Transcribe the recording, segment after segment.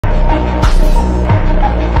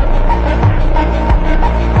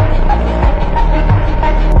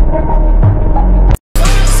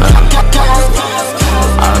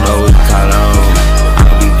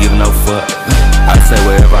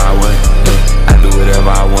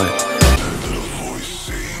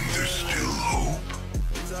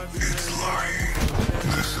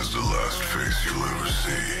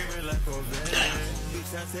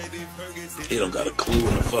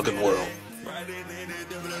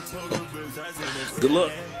Good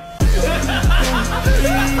luck.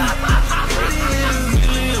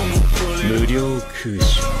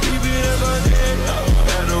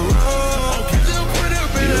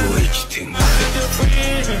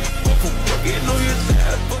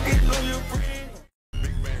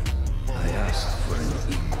 I asked for an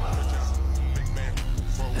equal,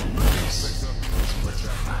 and this is what you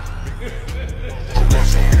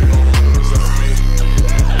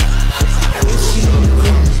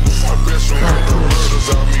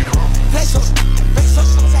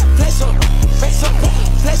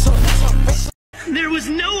There was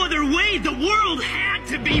no other way. The world had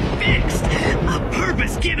to be fixed. A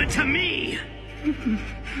purpose given to me.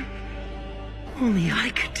 Only I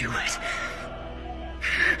could do it.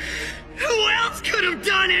 Who else could have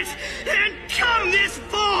done it and come this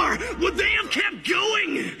far? Would they have kept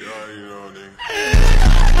going?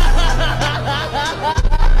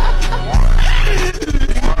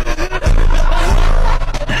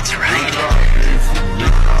 That's right.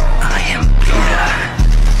 I am Buddha.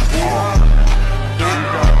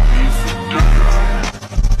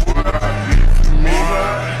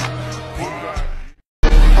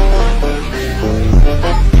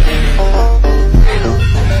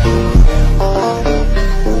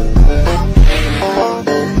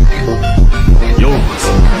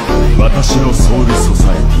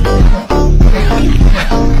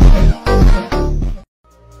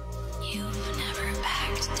 You've never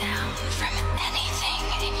backed down from anything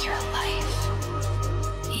in your life,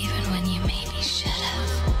 even when you maybe should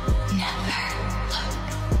have. Never look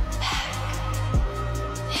back.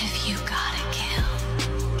 If you gotta kill,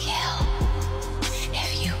 kill. If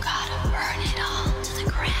you gotta burn it all to the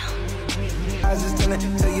ground. I was just trying to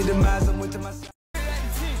tell you the miles I'm with myself.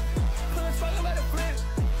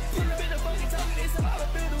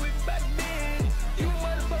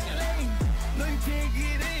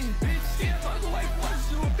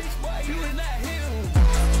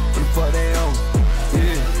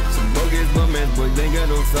 Boys ain't got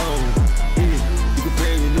no song. Yeah, you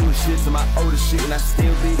compare your new shit to my older shit and I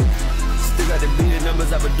still beat it. Still got the beating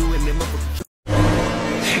numbers I've been doing them up.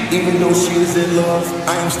 Even though she is in love,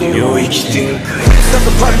 I am still yoakxri. Step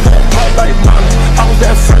apart like mine. I was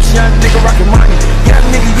that first young nigga rockin' money. Yeah,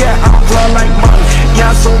 nigga, yeah, I don't blow like money. Yeah,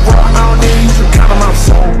 I'm so raw, I don't need you to count on my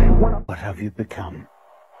soul. What have you become?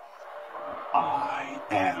 I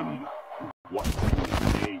am what you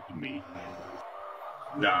made me.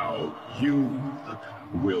 Now you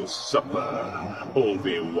will suffer,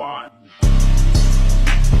 Obi-Wan.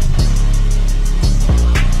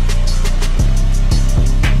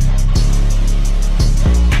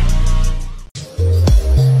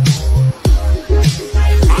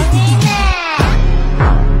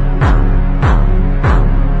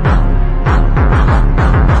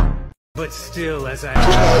 But still, as I...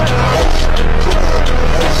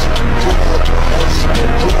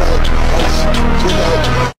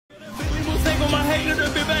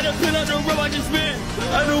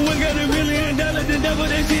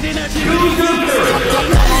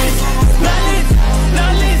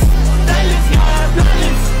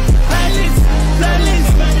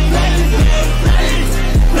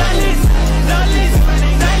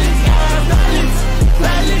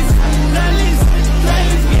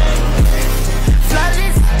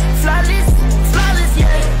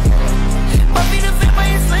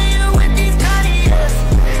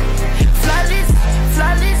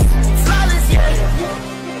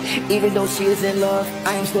 Even though she is in love,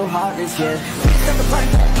 I am still heartless, yeah. Step apart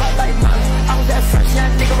like mine. I was that first young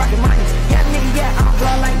nigga rockin' money. Yeah, nigga, yeah, I don't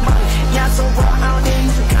blow like money. Yeah, I'm so raw, I don't need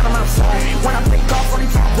you to count on my side. When I play golf, only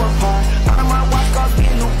talk one part. Out of my watch, cost me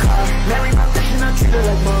a new car. Marry my bitch and I treat her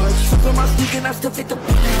like much. Fuck with my sneak and I still take the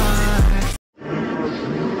punch.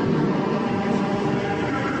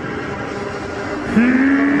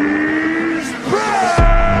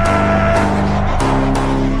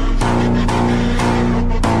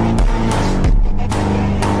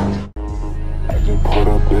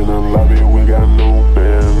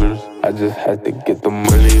 I just had to get the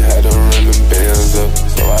money, had to run them bands up.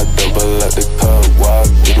 So I double up the cup, walk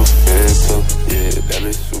through the phantom. Yeah, that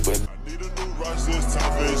is super.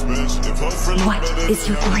 What is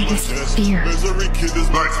your greatest fear?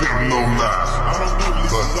 Life will no lie,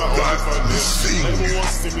 but that thing,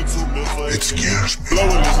 it scares me.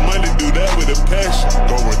 Blowing this money, do that with a passion.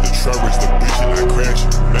 Going to Trevors, the bitch and I crash.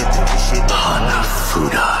 Man, put the shit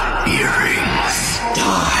Hanafuda earrings.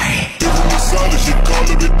 Die. solid, she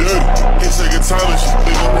callin' me dirty. Can't take a time and she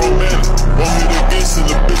think I'm romantic. Won't hit against in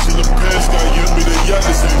the bitch in the past. Got yummy the yacht,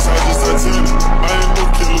 the same size as Titanic. I ain't no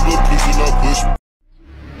killer, but please do not push me.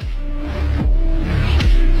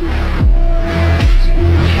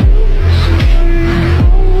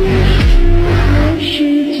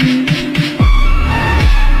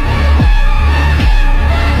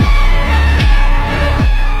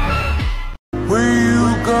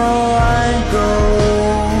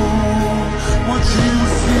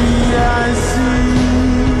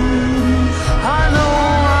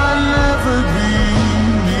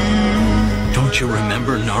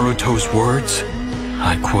 Naruto's words?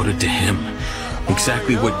 I quoted to him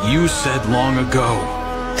exactly what you said long ago.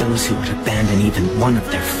 Those who would abandon even one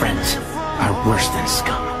of their friends are worse than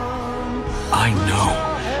scum. I know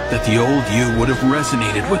that the old you would have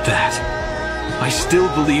resonated with that. I still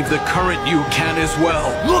believe the current you can as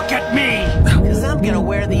well. Look at me! Because I'm gonna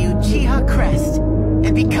wear the Uchiha crest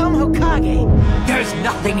and become Hokage. There's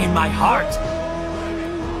nothing in my heart!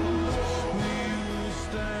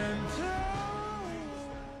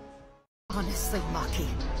 Honestly, Maki,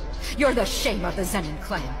 you're the shame of the Zenin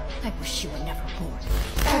clan. I wish you were never born.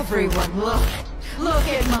 Everyone, look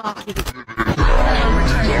at Maki. I'll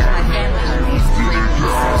return to my family.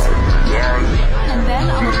 And then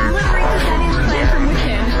I'll obliterate the Zenin clan from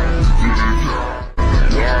within.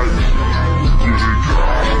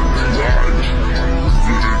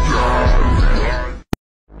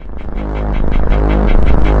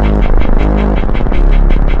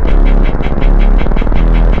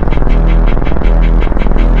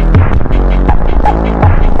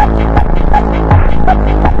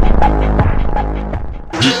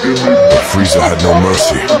 Frieza had no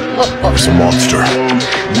mercy. He was a monster.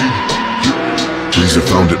 Frieza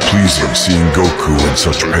found it pleasing seeing Goku in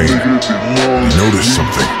such pain. He noticed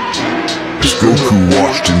something. As Goku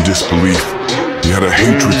watched in disbelief, he had a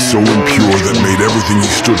hatred so impure that made everything he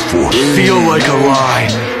stood for feel like a lie.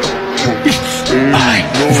 I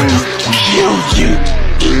will kill you.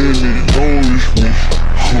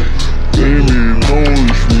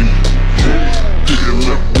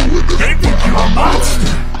 They think you're a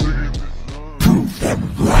monster. Prove them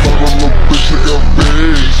right.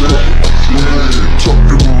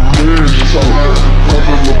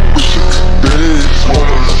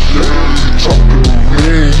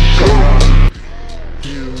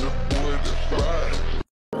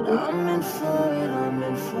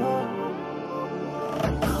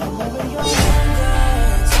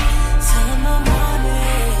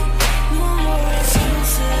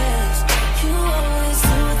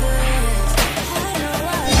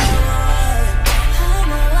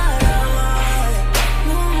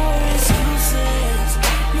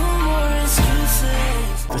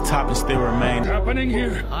 Still remain. Happening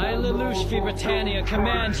here. I, lucc.yuh,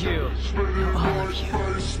 command you. All of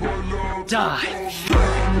you. Die.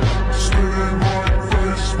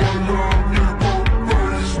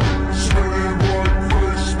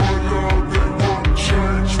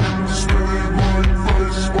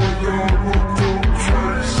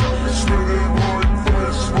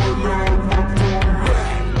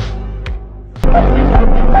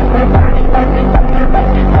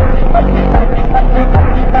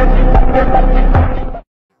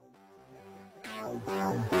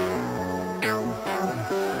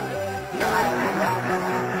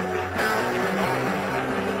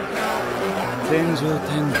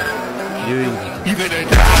 You're gonna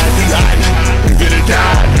die, you're gonna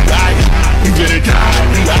die, you're gonna die,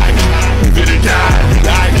 you're gonna die, you're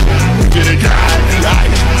gonna die, you're gonna die,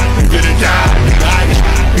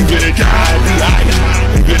 you're gonna die,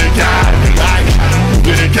 you're gonna die, you're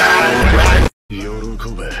gonna die. 喜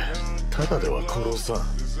べ、ただでは殺さん。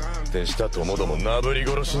手下ともどもなぶり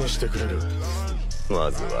殺しにしてくれる。ま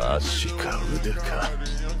ずは足か腕か。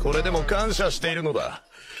これでも感謝しているのだ。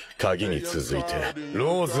鍵に続いて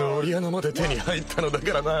ローズオリアナまで手に入ったのだ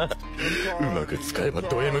からな。うまく使えば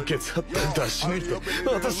ド M 血発展出し抜いて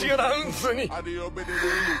私がラウンズに。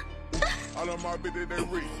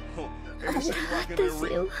です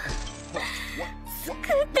よ。救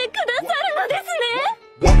ってくださるのですね。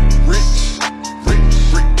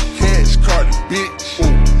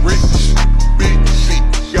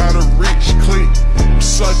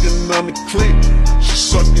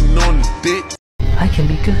I can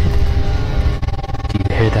be good. Do you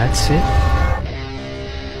hear that, Sid?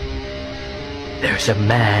 There's a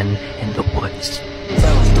man in the woods.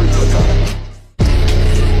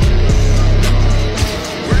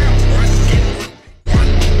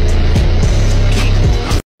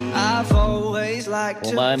 I've always liked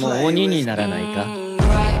to play with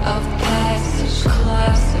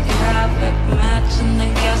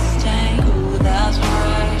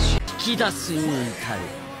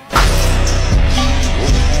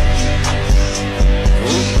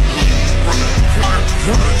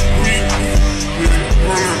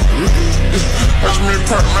Watch me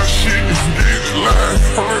pop my shit, get it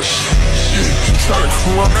live, oh shit. Try to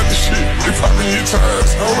come on at the shit, they poppin' your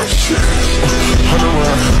tires, oh shit. Hunt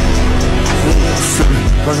around, feel it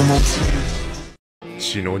like I'm on TV.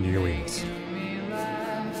 血の匂いがする。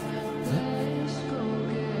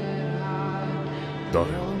誰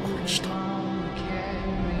を殺した？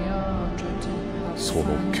その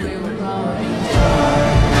剣で。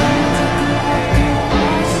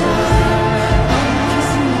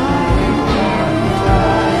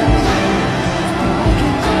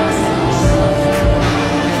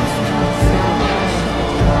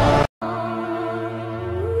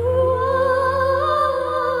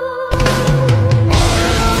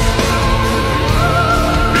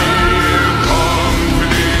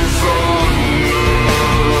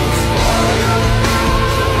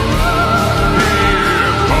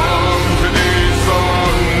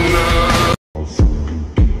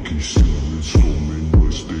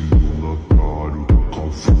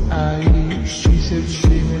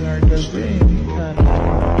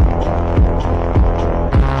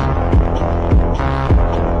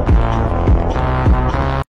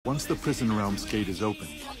the prison realm's gate is open,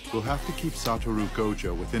 we'll have to keep Satoru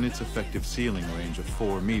Gojo within its effective ceiling range of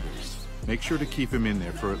 4 meters. Make sure to keep him in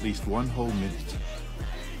there for at least 1 whole minute.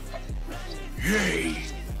 Yay!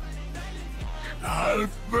 I'll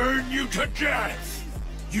burn you to death!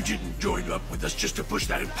 You didn't join up with us just to push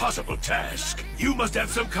that impossible task. You must have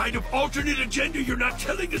some kind of alternate agenda you're not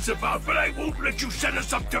telling us about, but I won't let you set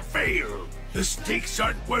us up to fail. The stakes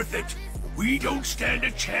aren't worth it. We don't stand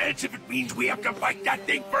a chance if it means we have to fight that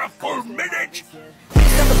thing for a full minute.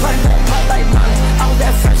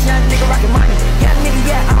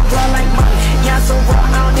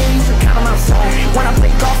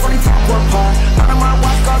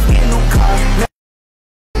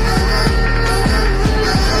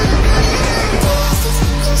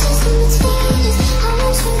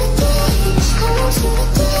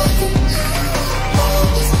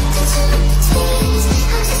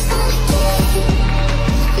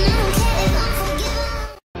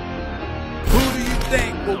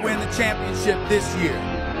 Championship this year?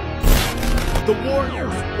 The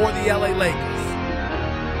Warriors or the LA Lakers?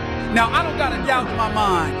 Now, I don't got a doubt in my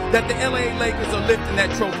mind that the LA Lakers are lifting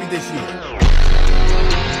that trophy this year.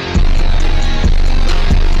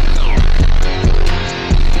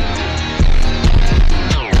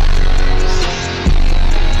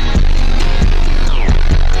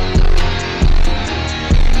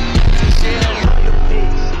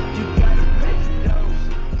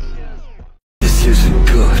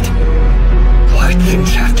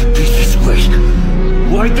 Things have to be this way.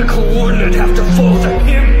 Why'd the coordinate have to fall to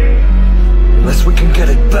him? Unless we can get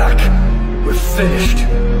it back, we're finished.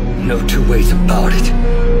 No two ways about it.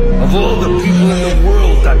 Of all the people in the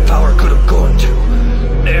world that power could have gone to,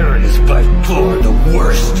 Aaron is by far the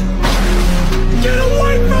worst. Get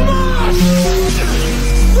away from us!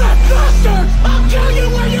 Rat bastard! I'll tell you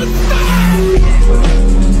where you stand!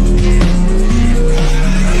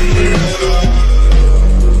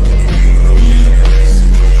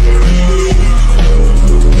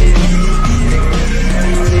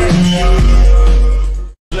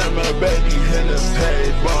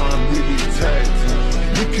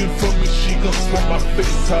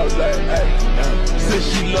 Said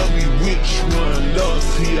she love me, which one? Love,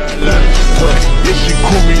 see, I like yeah, she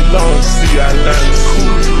call me long, see, I like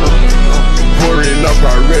pouring up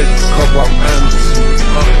already, cup I'm empty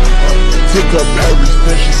took her Paris,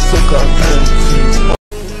 then she took her auntie.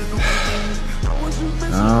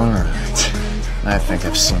 Alright, I think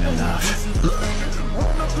I've seen enough.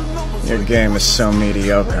 Your game is so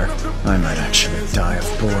mediocre, I might actually die of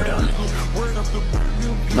boredom.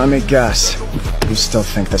 Let me guess, you still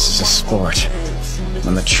think this is a sport,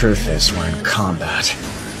 when the truth is we're in combat.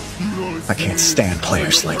 I can't stand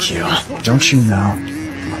players like you. Don't you know?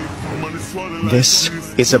 This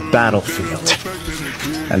is a battlefield,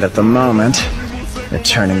 and at the moment, you're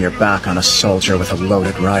turning your back on a soldier with a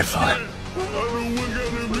loaded rifle.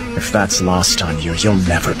 If that's lost on you, you'll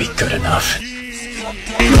never be good enough.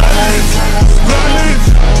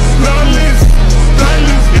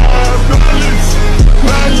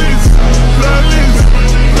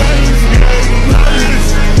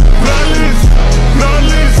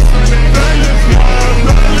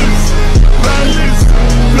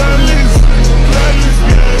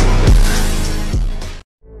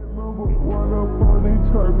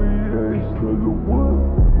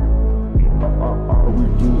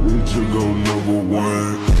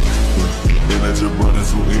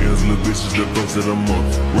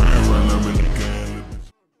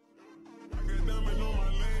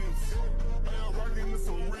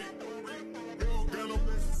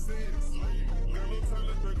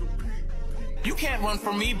 You can't run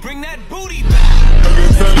from me, bring that booty back!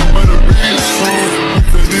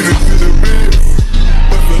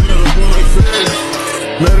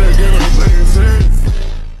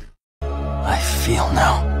 I feel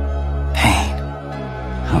no pain.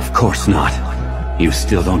 Of course not. You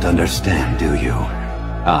still don't understand, do you?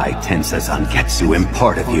 I, Tensei Zangetsu, am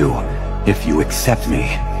part of you. If you accept me,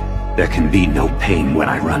 there can be no pain when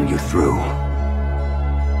I run you through.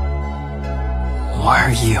 Why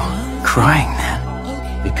are you crying then?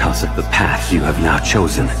 Because of the path you have now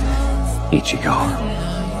chosen,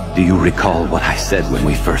 Ichigo. Do you recall what I said when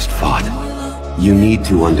we first fought? You need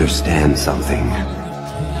to understand something.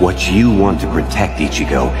 What you want to protect,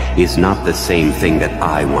 Ichigo, is not the same thing that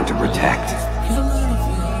I want to protect.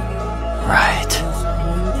 Right.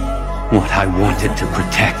 What I wanted to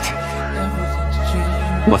protect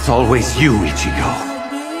was always you, Ichigo.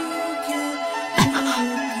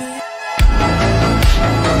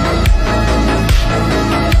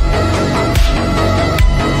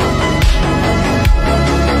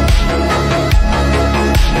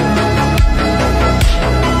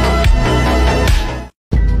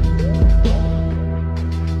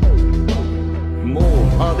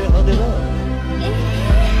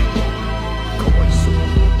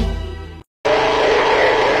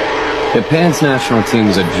 Japan's national team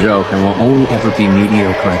is a joke and will only ever be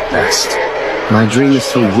mediocre at best. My dream is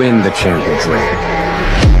to win the Champions League.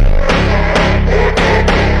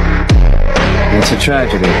 It's a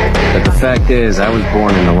tragedy, but the fact is, I was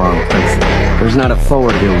born in the wrong country. There's not a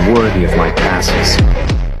forward here worthy of my passes.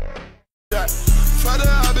 For the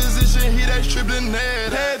opposition, he that dribbling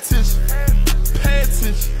net. Pay attention, pay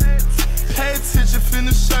attention, pay attention,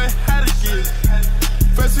 finna show you how to get.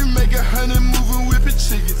 First we make 100 moving whipping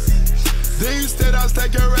chickens. Then you stayed out,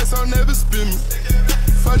 stack your rest, I'll never spin me.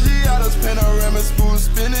 4G autos, panorama, spoon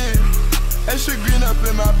spinning. Extra green up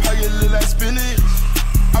in my pocket, look like spinach.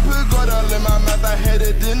 I put gold all in my mouth, I had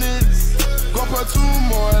a dentist. Go put 2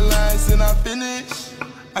 more lines and I finish.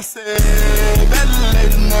 I said, better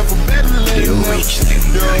late than never, better late than never.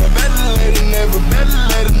 Yo, better late than never, better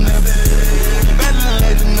late than never. Better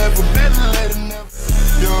late than never, better late than never.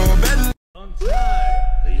 Yo, better. Long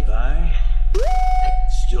time, Levi.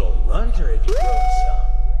 Still runter if you grow some.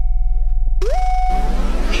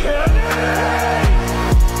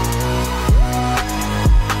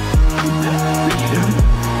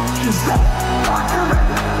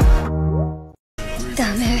ダ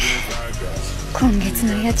メ。今月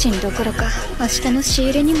の家賃どころか明日の仕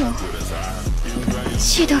入れにも。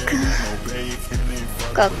シド君、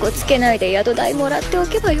かっこつけないで宿代もらってお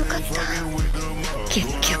けばよかった。結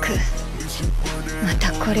局ま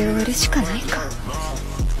たこれを売るしかないか。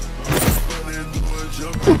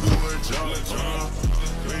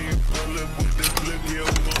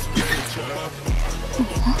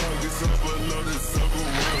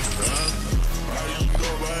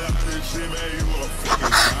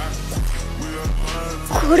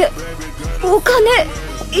これお金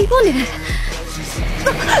いいわね。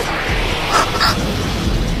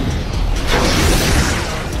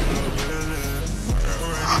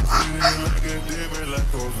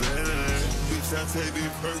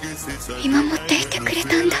見守っていてくれ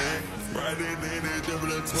たんだ、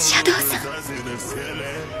シャドウさん。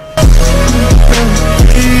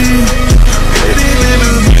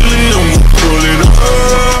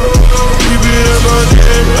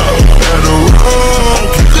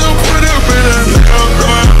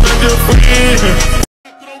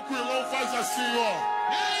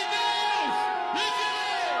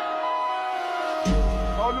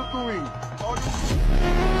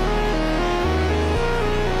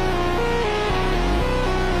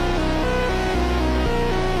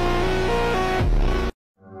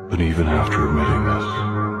But even after admitting this,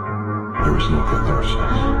 there is no catharsis.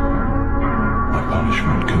 My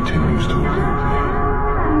punishment continues to elude me,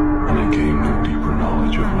 and I gain no deeper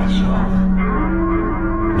knowledge of myself.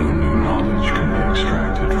 No new knowledge can be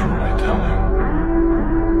extracted from my telling.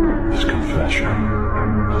 This confession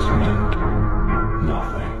has meant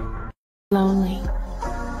nothing. Lonely.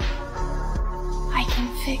 I can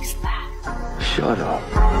fix that. Shut up.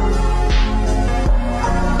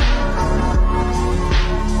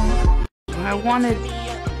 I wanted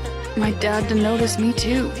my dad to notice me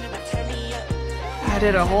too. I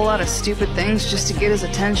did a whole lot of stupid things just to get his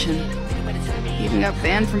attention. Even got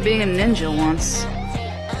banned from being a ninja once.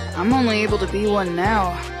 I'm only able to be one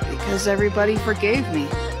now because everybody forgave me.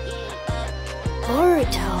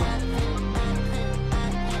 Boruto.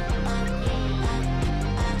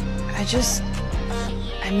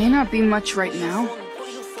 I may not be much right now,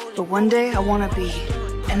 but one day I want to be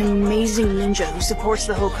an amazing ninja who supports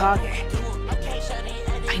the Hokage.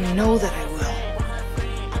 I know that I will.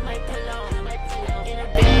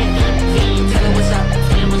 Tell her what's up,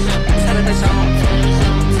 tell her what's up, tell her it's on.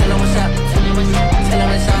 Tell her what's up, tell her what's up, tell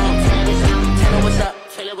her it's on. Tell her what's up,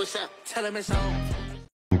 tell her what's up, tell her it's on.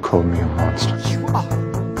 You called me a monster. You are a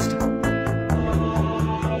monster.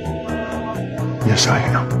 Yes, I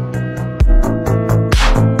am.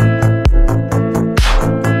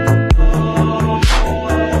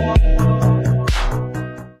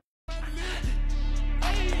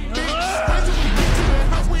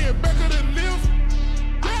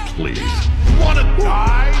 Please. You want to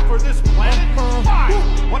die for this planet?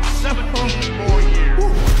 Fine. What's 17 more years?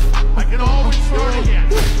 I can always start again.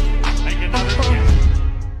 Make another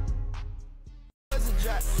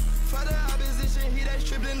guess. For the opposition, he that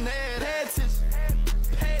dribbling net. Pay attention,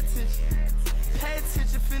 pay attention, pay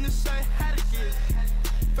attention, finna show you how to get.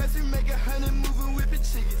 First we make 100 moving whipping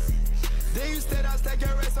chickens. Then you stayed out, stack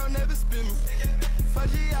your rest, I'll never spin me.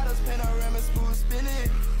 4G autos, panorama, spoon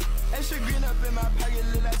spinning. Extra green up in my pocket,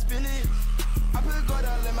 look like spinach. I put gold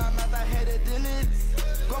all in my mouth, I had a dentist.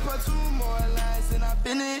 Go put 2 more lines and I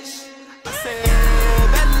finish. I said,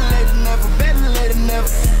 better late than never, better late than never.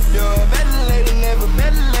 Yo, better late than never,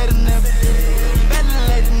 better late than never. Better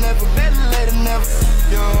late than never, better late than never.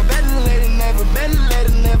 Yo, better late than never, better late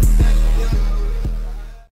than never.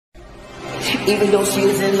 Even though she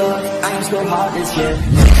is in love, I am still hard as shit.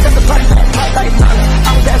 Niggas the party, hot like mine.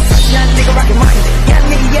 I was that fresh young nigga rockin' mine. Yeah,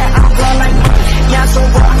 me, yeah, I'm raw like mine. Yeah, I'm so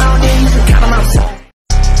raw, I don't need you to count them outside.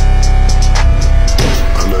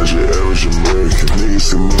 I'm not your average American. Niggas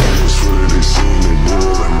see movies, what they seen.